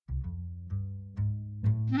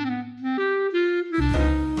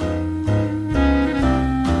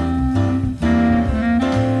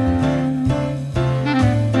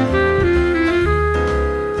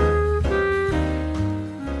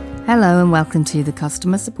and welcome to the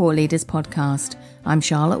Customer Support Leaders Podcast. I'm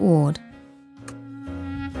Charlotte Ward.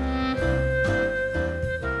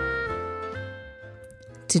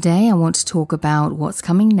 Today I want to talk about what's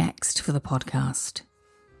coming next for the podcast.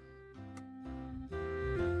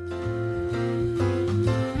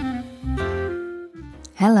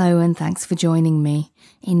 Hello and thanks for joining me.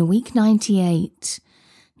 In week 98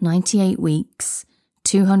 weeks,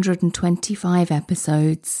 225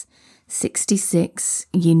 episodes, 66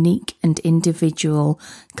 unique and individual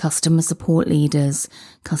customer support leaders,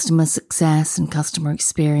 customer success and customer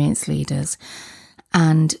experience leaders,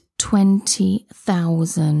 and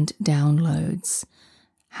 20,000 downloads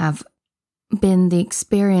have been the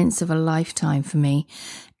experience of a lifetime for me.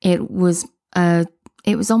 It was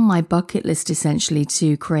on my bucket list essentially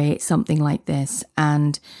to create something like this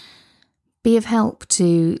and be of help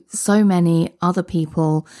to so many other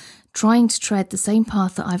people trying to tread the same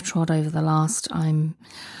path that I've trod over the last, I'll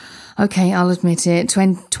admit it,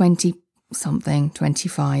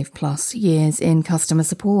 25 plus years in customer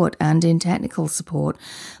support and in technical support,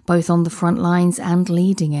 both on the front lines and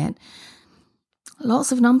leading it.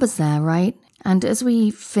 Lots of numbers there, right? And as we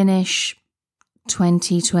finish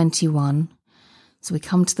 2021, so we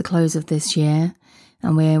come to the close of this year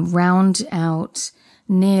and we're round out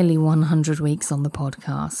nearly 100 weeks on the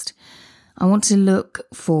podcast, I want to look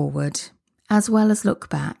forward as well as look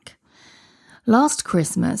back. Last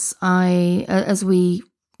Christmas, as we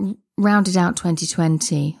rounded out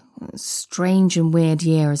 2020, strange and weird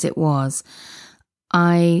year as it was,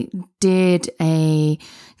 I did a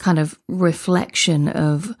kind of reflection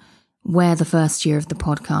of where the first year of the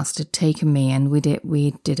podcast had taken me, and we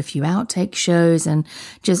did a few outtake shows, and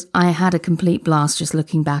I had a complete blast just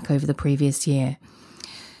looking back over the previous year.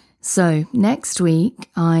 So next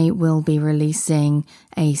week, I will be releasing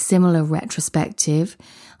a similar retrospective.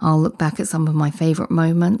 I'll look back at some of my favourite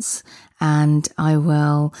moments and I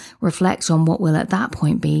will reflect on what will at that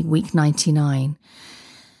point be week 99.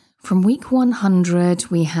 From week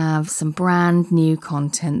 100, we have some brand new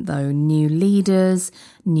content though, new leaders,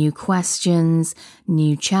 new questions,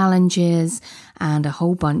 new challenges, and a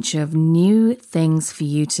whole bunch of new things for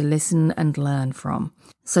you to listen and learn from.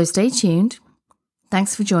 So stay tuned.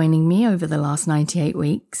 Thanks for joining me over the last 98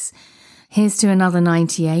 weeks. Here's to another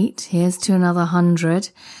 98, here's to another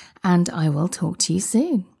 100, and I will talk to you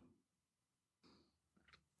soon.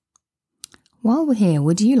 While we're here,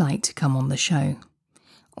 would you like to come on the show?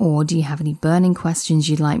 Or do you have any burning questions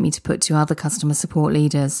you'd like me to put to other customer support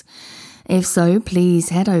leaders? If so, please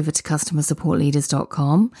head over to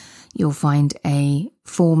customersupportleaders.com. You'll find a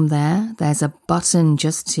form there. There's a button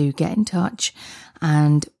just to get in touch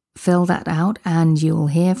and fill that out and you'll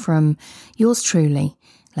hear from yours truly.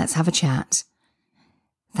 Let's have a chat.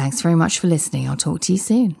 Thanks very much for listening. I'll talk to you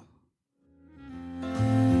soon.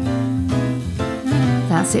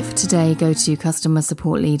 That's it for today. Go to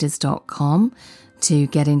customersupportleaders.com to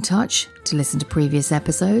get in touch, to listen to previous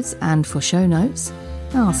episodes and for show notes.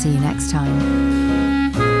 I'll see you next time.